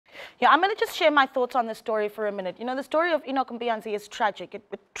Yeah, I'm going to just share my thoughts on this story for a minute. You know, the story of Enoch Mpianzi is tragic. It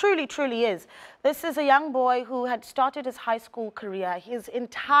truly, truly is. This is a young boy who had started his high school career. His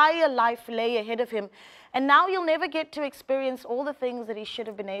entire life lay ahead of him. And now he'll never get to experience all the things that he should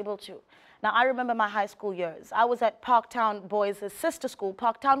have been able to. Now, I remember my high school years. I was at Parktown Boys' sister school,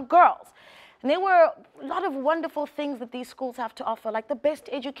 Parktown Girls. And there were a lot of wonderful things that these schools have to offer, like the best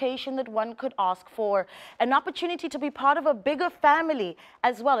education that one could ask for, an opportunity to be part of a bigger family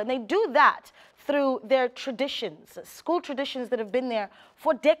as well. And they do that through their traditions, school traditions that have been there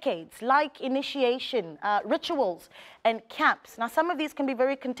for decades, like initiation, rituals, and camps. Now, some of these can be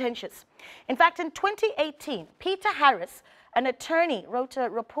very contentious. In fact, in 2018, Peter Harris, an attorney, wrote a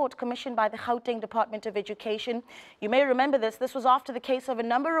report commissioned by the Gauteng Department of Education. You may remember this. This was after the case of a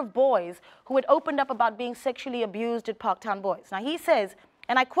number of boys who had opened up about being sexually abused at Parktown Boys. Now, he says,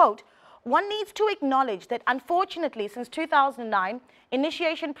 and I quote, "One needs to acknowledge that, unfortunately, since 2009,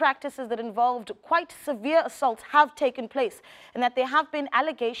 initiation practices that involved quite severe assaults have taken place, and that there have been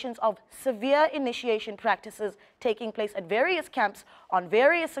allegations of severe initiation practices taking place at various camps on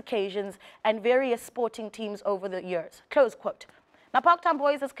various occasions and various sporting teams over the years." Close quote. Now, Parktown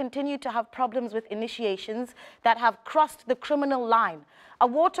Boys has continued to have problems with initiations that have crossed the criminal line. A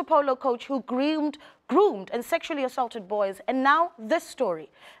water polo coach who groomed and sexually assaulted boys, and now this story.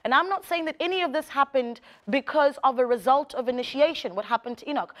 And I'm not saying that any of this happened because of a result of initiation, what happened to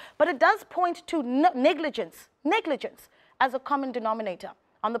Enoch, but it does point to negligence as a common denominator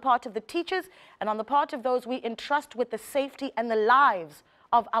on the part of the teachers and on the part of those we entrust with the safety and the lives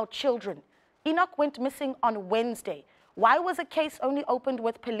of our children. Enoch went missing on Wednesday. Why was a case only opened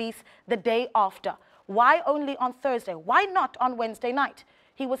with police the day after? Why only on Thursday? Why not on Wednesday night?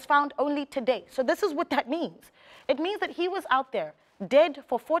 He was found only today. So this is what that means. It means that he was out there dead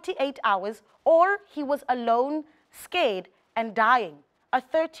for 48 hours, or he was alone, scared, and dying. A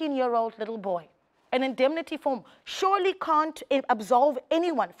 13-year-old little boy. An indemnity form surely can't absolve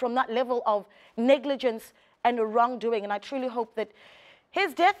anyone from that level of negligence and wrongdoing. And I truly hope that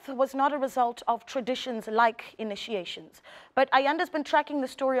his death was not a result of traditions like initiations. But Ayanda's been tracking the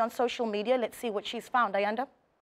story on social media. Let's see what she's found. Ayanda?